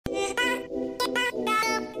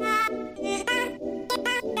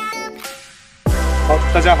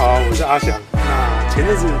大家好，我是阿翔。那前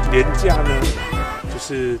阵子连假呢，就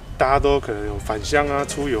是大家都可能有返乡啊、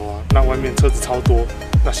出游啊，那外面车子超多，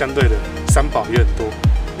那相对的三宝也很多。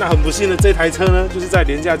那很不幸的，这台车呢，就是在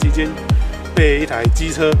连假期间被一台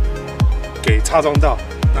机车给擦撞到。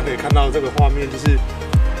那可以看到这个画面，就是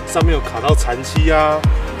上面有卡到残漆啊。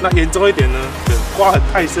那严重一点呢，刮痕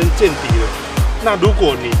太深见底了。那如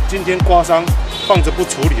果你今天刮伤放着不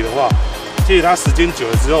处理的话，其实它时间久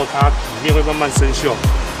了之后，它里面会慢慢生锈，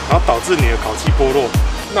然后导致你的烤漆剥落。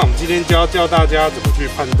那我们今天就要教大家怎么去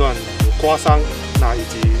判断有刮伤，那以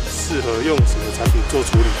及适合用什么产品做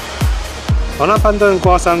处理。好，那判断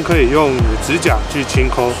刮伤可以用你的指甲去轻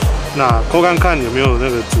抠，那抠看看有没有那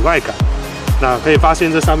个阻碍感。那可以发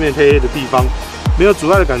现这上面黑黑的地方没有阻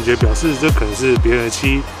碍的感觉，表示这可能是别人的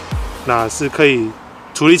漆，那是可以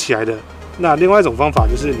处理起来的。那另外一种方法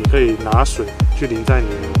就是你可以拿水去淋在你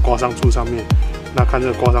的刮伤处上面，那看这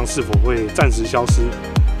个刮伤是否会暂时消失。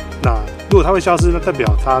那如果它会消失，那代表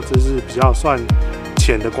它这是比较算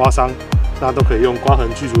浅的刮伤，那都可以用刮痕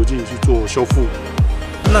去除剂去做修复。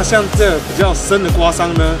那像这比较深的刮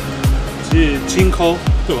伤呢，其实轻抠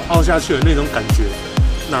就有凹下去的那种感觉，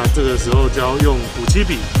那这个时候就要用补漆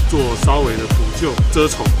笔做稍微的补救遮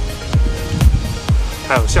丑。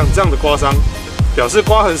还有像这样的刮伤，表示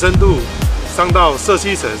刮痕深度伤到色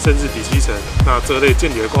漆层甚至底漆层，那这类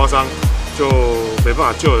见底的刮伤就没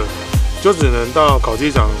办法救了，就只能到烤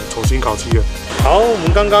漆厂重新烤漆了。好，我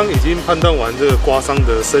们刚刚已经判断完这个刮伤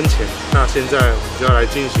的深浅，那现在我们就要来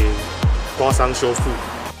进行刮伤修复。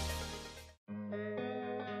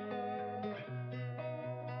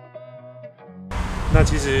那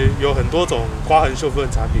其实有很多种刮痕修复的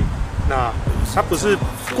产品，那它不是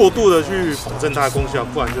过度的去保证它的功效，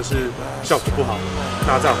不然就是效果不好。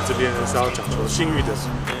那在我们这边呢是要讲求信誉的。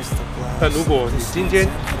但如果你今天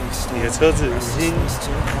你的车子已经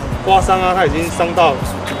刮伤啊，它已经伤到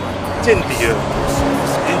见底了，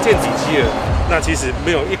已经见底漆了，那其实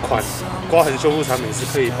没有一款刮痕修复产品是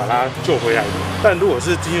可以把它救回来的。但如果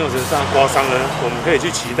是经由人上的刮伤呢，我们可以去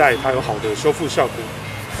期待它有好的修复效果，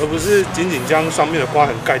而不是仅仅将上面的刮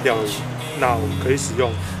痕盖掉而已。那我们可以使用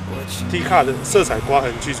T-Car 的色彩刮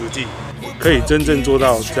痕去除剂，可以真正做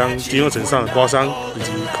到将经由层上的刮伤以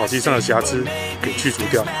及烤漆上的瑕疵给去除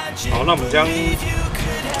掉。好，那我们将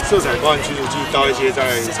色彩刮痕去除剂倒一些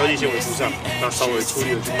在车漆纤维布上，那稍微出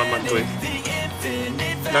力的去慢慢堆。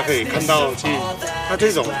那可以看到，其实它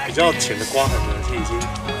这种比较浅的刮痕呢，其实已经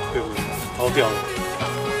被我掏掉了。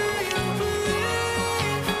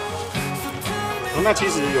那其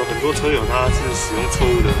实有很多车友他是使用错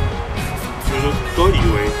误的，就是说都以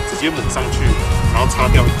为直接抹上去，然后擦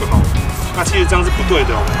掉就好了。那其实这样是不对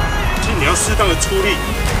的哦。其实你要适当的出力，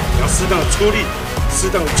你要适当的出力，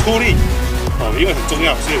适当的出力哦，因为很重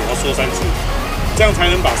要，所以我要说3次，这样才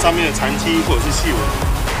能把上面的残漆或者是细纹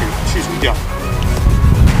给去除掉。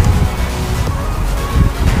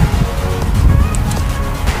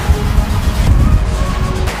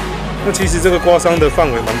那其实这个刮伤的范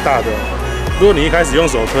围蛮大的哦。如果你一开始用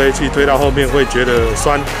手推，去推到后面会觉得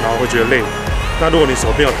酸，然后会觉得累。那如果你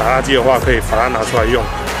手边有打蜡机的话，可以把它拿出来用，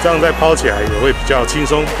这样再抛起来也会比较轻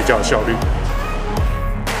松，比较有效率。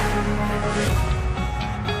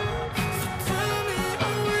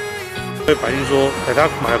会反映说，他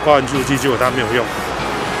买了刮痕去除剂，结果他没有用。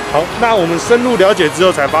好，那我们深入了解之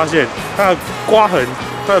后才发现，它的刮痕、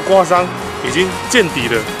它的刮伤已经见底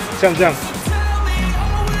了，像这样。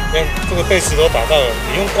你看这个被石头打到了，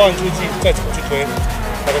你用刮痕去除剂再怎么去推，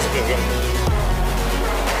它都是没有用的。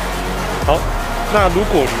好，那如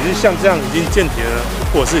果你是像这样已经见底了，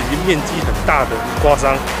或者是已经面积很大的刮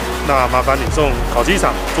伤，那麻烦你送烤漆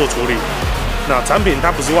厂做处理。那产品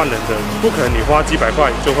它不是万能的，不可能你花几百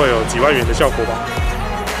块就会有几万元的效果吧？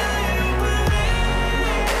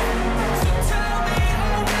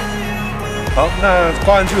好，那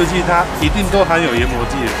刮痕去除剂它一定都含有研磨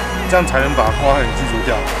剂的，这样才能把刮痕去除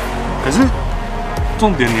掉。可是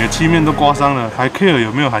重点，你的漆面都刮伤了，还 care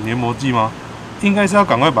有没有含研磨剂吗？应该是要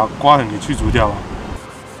赶快把刮痕给去除掉吧。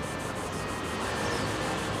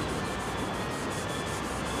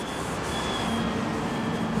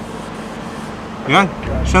你看，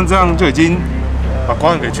像这样就已经把刮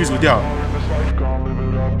痕给去除掉了。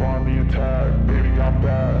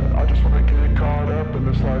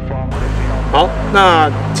好，那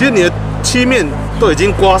其实你的漆面都已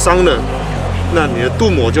经刮伤了，那你的镀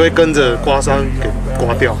膜就会跟着刮伤给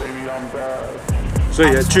刮掉。所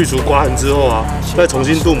以去除刮痕之后啊，再重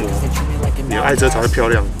新镀膜，你的爱车才会漂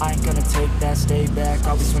亮。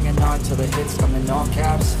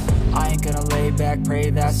I ain't gonna lay back, pray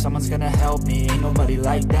that someone's gonna help me. Ain't nobody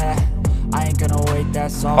like that.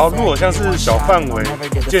 好，如果像是小范围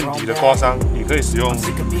见底的刮伤，你可以使用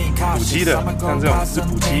补漆的，像这种是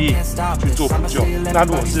补漆液去做补救。那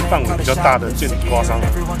如果是范围比较大的见底刮伤，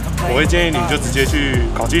我会建议你就直接去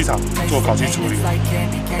烤漆厂做烤漆处理。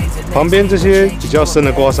旁边这些比较深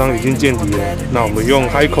的刮伤已经见底了，那我们用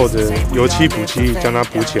Hico 的油漆补漆将它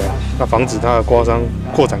补起来，那防止它的刮伤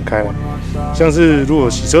扩展开来。像是如果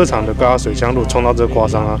洗车场的高压水枪如果冲到这个刮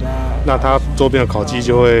伤啊，那它周边的烤漆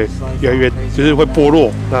就会越来越，就是会剥落，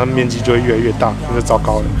那面积就会越来越大，那就糟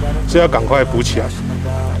糕了。所以要赶快补起来。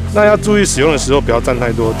那要注意使用的时候不要蘸太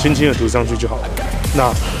多，轻轻的涂上去就好了。那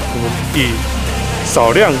我们以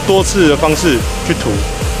少量多次的方式去涂。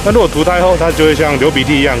那如果涂太厚，它就会像流鼻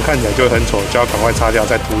涕一样，看起来就会很丑，就要赶快擦掉，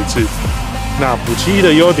再涂一次。那补漆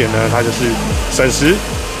的优点呢，它就是省时、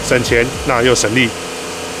省钱，那又省力。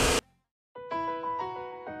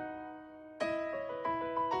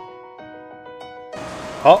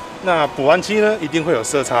好，那补完漆呢，一定会有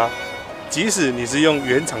色差。即使你是用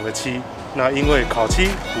原厂的漆，那因为烤漆、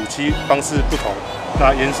补漆方式不同，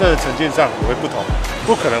那颜色呈现上也会不同，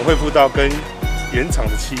不可能恢复到跟原厂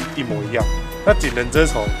的漆一模一样。那仅能遮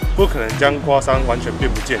丑，不可能将刮伤完全变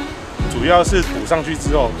不见。主要是补上去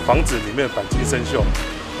之后，防止里面的钣金生锈，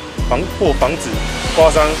防止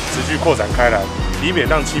刮伤持续扩展开来，以免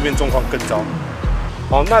让漆面状况更糟。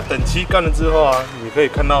好，那等漆干了之后啊，你可以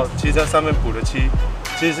看到，其实它上面补的漆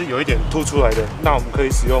其实是有一点凸出来的。那我们可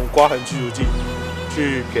以使用刮痕去除剂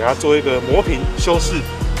去给它做一个磨平修饰。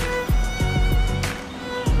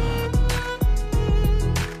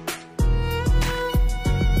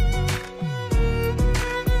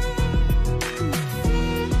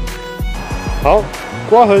好，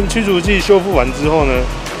刮痕去除剂修复完之后呢，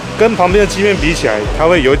跟旁边的漆面比起来，它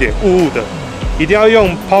会有点雾雾的，一定要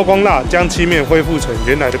用抛光蜡将漆面恢复成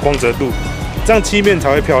原来的光泽度，这样漆面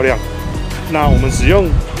才会漂亮。那我们使用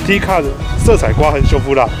T-Car 的色彩刮痕修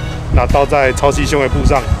复蜡，那倒在超细纤维布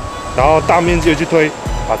上，然后大面积的去推，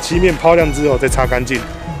把漆面抛亮之后再擦干净。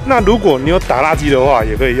那如果你有打蜡机的话，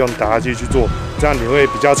也可以用打蜡机去做，这样你会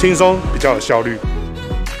比较轻松，比较有效率。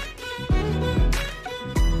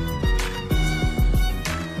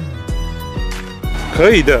可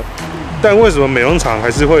以的，但为什么美容厂还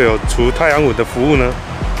是会有除太阳纹的服务呢？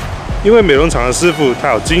因为美容厂的师傅他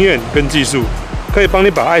有经验跟技术，可以帮你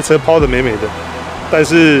把爱车抛得美美的。但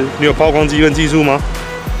是你有抛光机跟技术吗？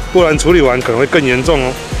不然处理完可能会更严重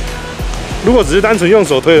哦。如果只是单纯用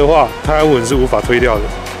手推的话，太阳纹是无法推掉的。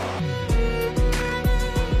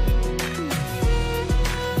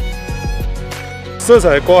色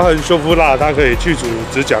彩刮痕修复蜡，它可以去除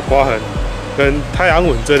指甲刮痕跟太阳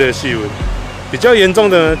纹这类的细纹。比较严重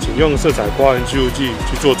的呢，请用色彩刮痕去除剂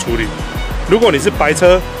去做处理。如果你是白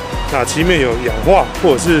车，那漆面有氧化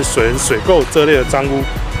或者是水垢这类的脏污，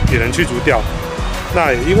也能去除掉。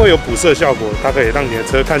那也因为有补色效果，它可以让你的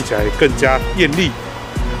车看起来更加艳丽，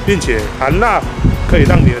并且含蜡可以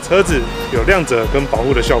让你的车子有亮泽跟保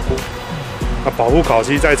护的效果。那保护烤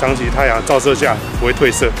漆在长期太阳照射下不会褪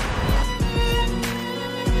色。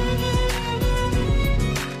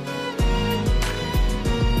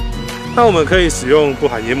那我们可以使用不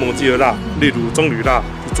含研磨剂的蜡，例如棕榈蜡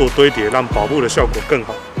去做堆叠，让保护的效果更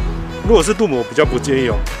好。如果是镀膜，比较不建议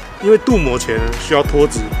哦，因为镀膜前需要脱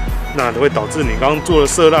脂，那会导致你刚刚做的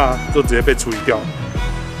色蜡就直接被处理掉。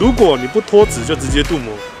如果你不脱脂就直接镀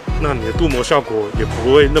膜，那你的镀膜效果也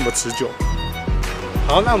不会那么持久。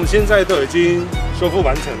好，那我们现在都已经修复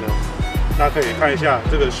完成了，那可以看一下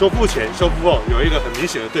这个修复前、修复后有一个很明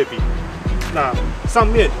显的对比。那上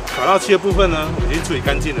面烤到漆的部分呢，我们已经处理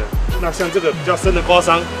干净了。那像这个比较深的刮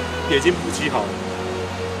伤也已经补漆好了。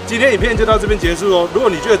今天影片就到这边结束哦。如果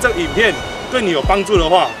你觉得这个影片对你有帮助的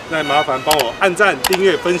话，那麻烦帮我按赞、订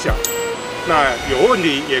阅、分享。那有问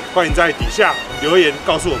题也欢迎在底下留言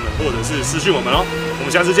告诉我们，或者是私讯我们哦。我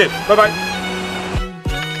们下次见，拜拜。